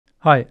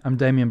Hi, I'm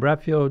Damian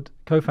Bradfield,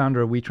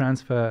 co-founder of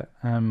WeTransfer,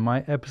 and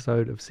my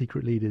episode of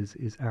Secret Leaders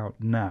is out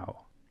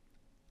now.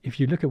 If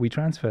you look at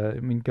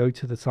WeTransfer, go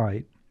to the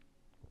site,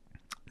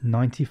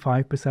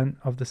 95%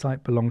 of the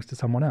site belongs to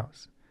someone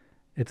else.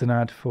 It's an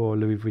ad for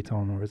Louis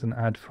Vuitton or it's an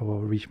ad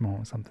for Richemont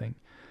or something.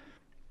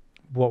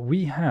 What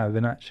we have,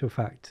 in actual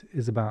fact,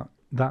 is about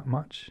that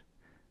much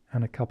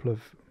and a couple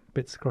of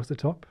bits across the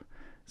top.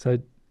 So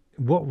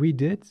what we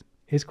did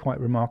is quite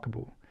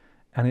remarkable,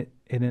 and it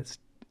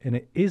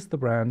is the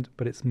brand,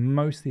 but it's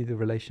mostly the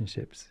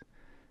relationships.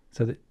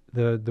 So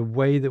that the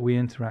way that we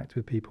interact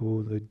with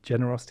people, the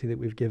generosity that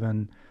we've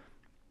given,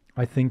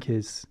 I think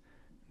is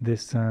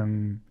this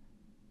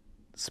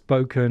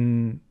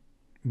spoken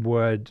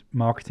word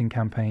marketing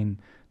campaign.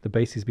 The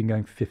base has been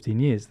going for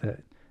 15 years. That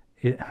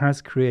it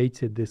has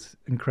created this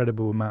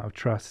incredible amount of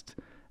trust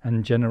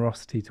and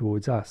generosity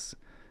towards us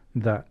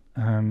that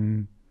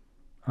I'm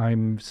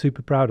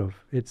super proud of.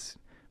 It's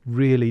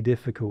really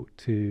difficult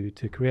to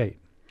create.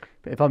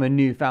 But if I'm a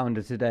new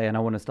founder today and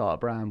I want to start a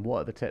brand, what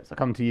are the tips? I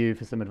come to you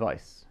for some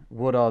advice.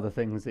 What are the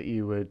things that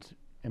you would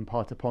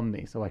impart upon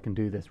me so I can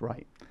do this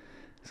right?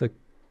 So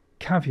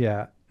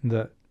caveat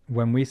that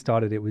when we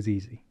started, it was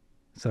easy.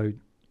 So,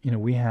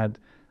 we had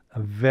a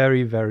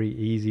very, very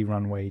easy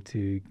runway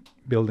to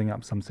building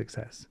up some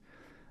success.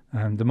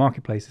 The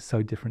marketplace is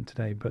so different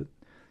today. But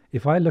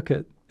if I look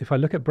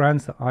at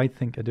brands that I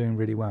think are doing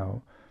really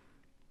well,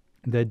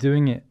 they're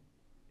doing it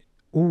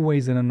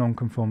always in a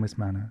non-conformist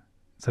manner.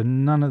 So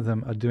none of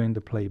them are doing the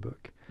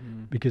playbook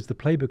because the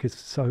playbook is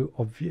so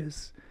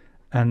obvious.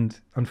 And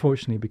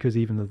unfortunately, because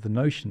even of the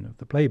notion of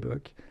the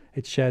playbook,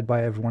 it's shared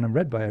by everyone and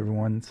read by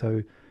everyone.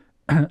 So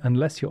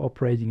unless you're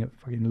operating at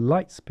fucking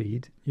light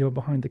speed, you're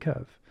behind the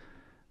curve.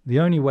 The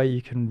only way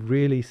you can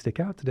really stick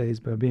out today is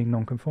by being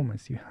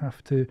non-conformist. You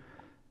have to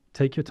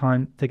take your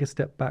time, take a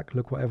step back,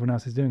 look what everyone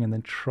else is doing, and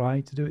then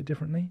try to do it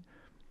differently.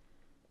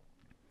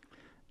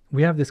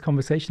 We have this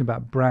conversation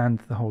about brand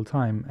the whole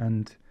time,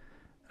 and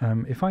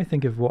if I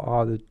think of what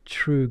are the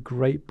true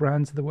great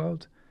brands of the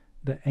world,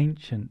 they're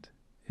ancient.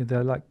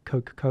 They're like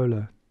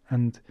Coca-Cola,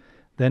 and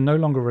they're no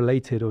longer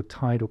related or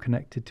tied or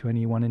connected to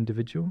any one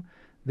individual.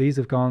 These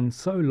have gone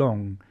so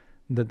long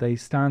that they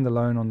stand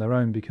alone on their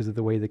own because of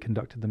the way they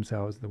conducted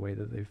themselves, the way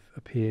that they've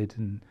appeared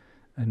in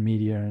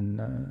media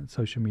and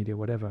social media,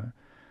 whatever.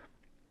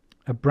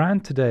 A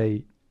brand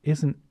today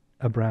isn't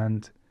a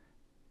brand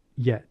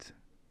yet.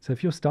 So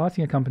if you're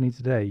starting a company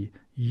today,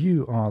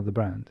 you are the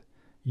brand.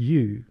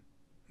 You,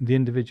 the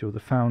individual, the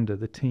founder,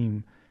 the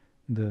team,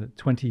 the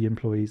 20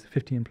 employees,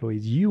 50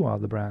 employees, you are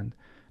the brand.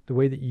 The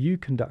way that you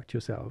conduct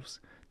yourselves,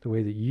 the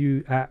way that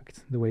you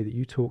act, the way that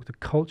you talk, the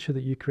culture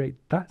that you create,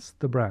 that's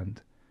the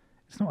brand.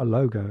 It's not a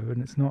logo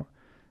and it's not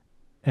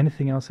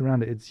anything else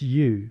around it. It's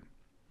you.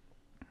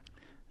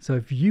 So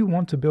if you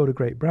want to build a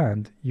great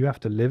brand, you have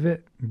to live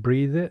it,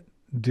 breathe it,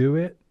 do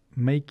it,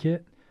 make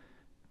it,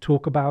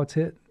 talk about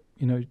it,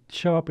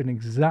 show up in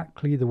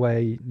exactly the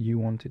way you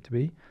want it to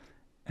be.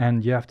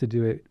 And you have to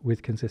do it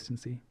with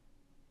consistency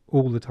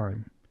all the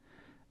time.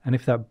 And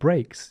if that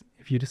breaks,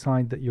 if you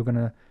decide that you're going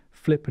to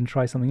flip and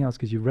try something else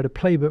because you've read a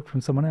playbook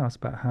from someone else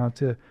about how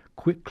to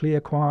quickly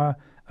acquire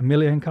 1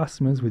 million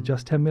customers with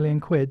just 10 million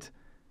quid,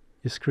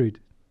 you're screwed.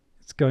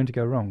 It's going to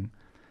go wrong.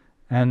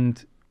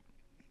 And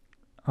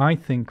I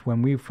think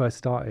when we first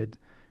started,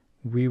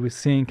 we were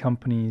seeing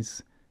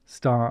companies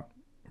start,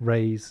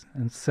 raise,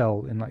 and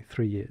sell in like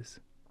 3 years.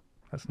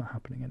 That's not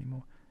happening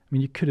anymore.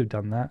 You could have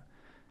done that.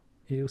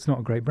 It's not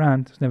a great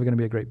brand. It's never going to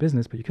be a great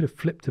business, but you could have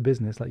flipped a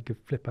business like you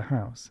could flip a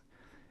house.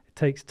 It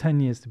takes 10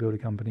 years to build a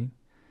company.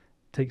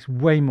 It takes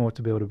way more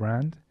to build a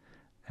brand.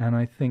 And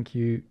I think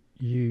you've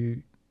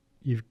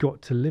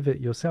got to live it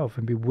yourself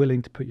and be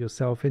willing to put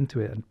yourself into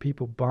it. And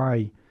people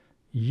buy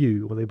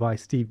you, or they buy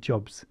Steve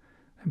Jobs,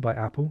 they buy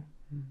Apple.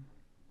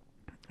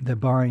 They're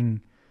buying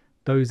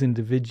those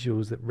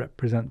individuals that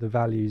represent the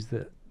values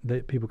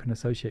that people can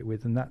associate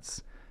with. And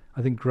that's,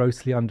 I think,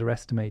 grossly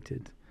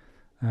underestimated.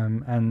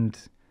 And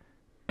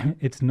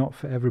it's not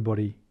for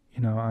everybody.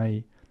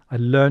 I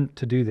learned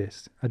to do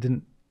this. I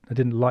didn't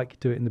like to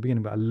do it in the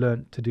beginning, but I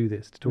learned to do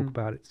this, to talk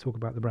about it, to talk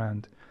about the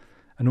brand.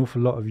 An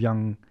awful lot of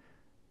young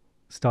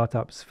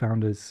startups,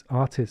 founders,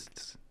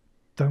 artists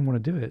don't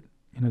want to do it.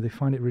 They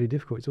find it really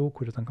difficult. It's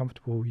awkward, it's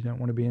uncomfortable. You don't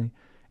want to be in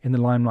the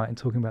limelight and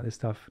talking about this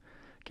stuff.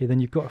 Okay, then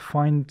you've got to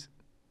find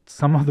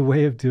some other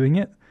way of doing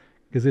it,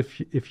 because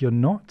if you're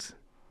not,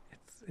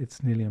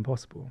 it's nearly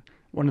impossible.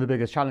 One of the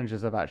biggest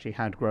challenges I've actually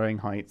had growing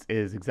Heights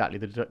is exactly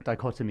the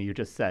dichotomy you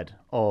just said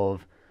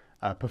of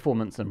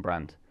performance and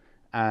brand.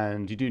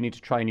 And you do need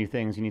to try new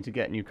things. You need to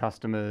get new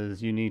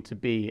customers. You need to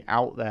be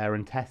out there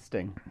and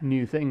testing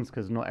new things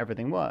because not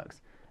everything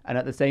works. And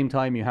at the same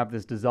time, you have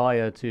this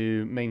desire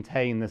to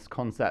maintain this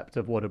concept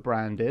of what a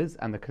brand is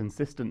and the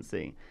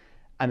consistency.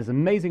 And it's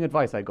amazing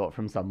advice I got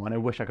from someone. I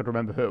wish I could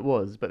remember who it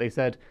was, but they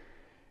said,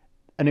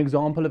 an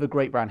example of a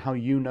great brand, how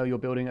you know you're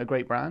building a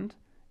great brand,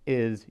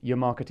 is your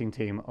marketing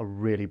team are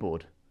really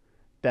bored.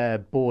 They're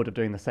bored of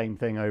doing the same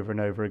thing over and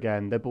over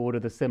again. They're bored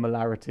of the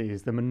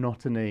similarities, the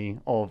monotony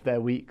of their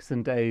weeks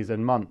and days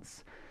and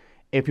months.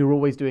 if you're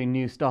always doing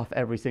new stuff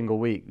every single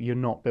week, you're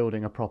not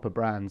building a proper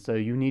brand. So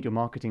you need your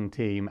marketing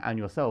team and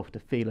yourself to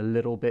feel a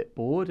little bit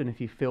bored. And if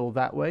you feel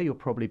that way, you're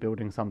probably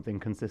building something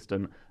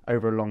consistent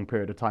over a long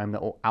period of time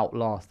that will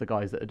outlast the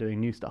guys that are doing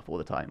new stuff all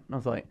the time. And I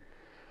was like,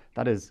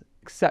 that is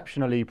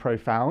exceptionally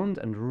profound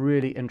and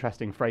really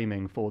interesting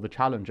framing for the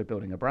challenge of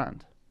building a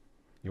brand.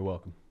 You're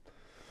welcome.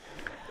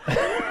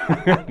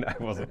 No,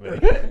 it wasn't me.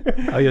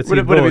 Oh, you're Would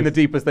have been the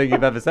deepest thing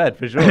you've ever said,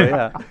 for sure,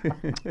 yeah.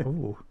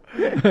 Ooh.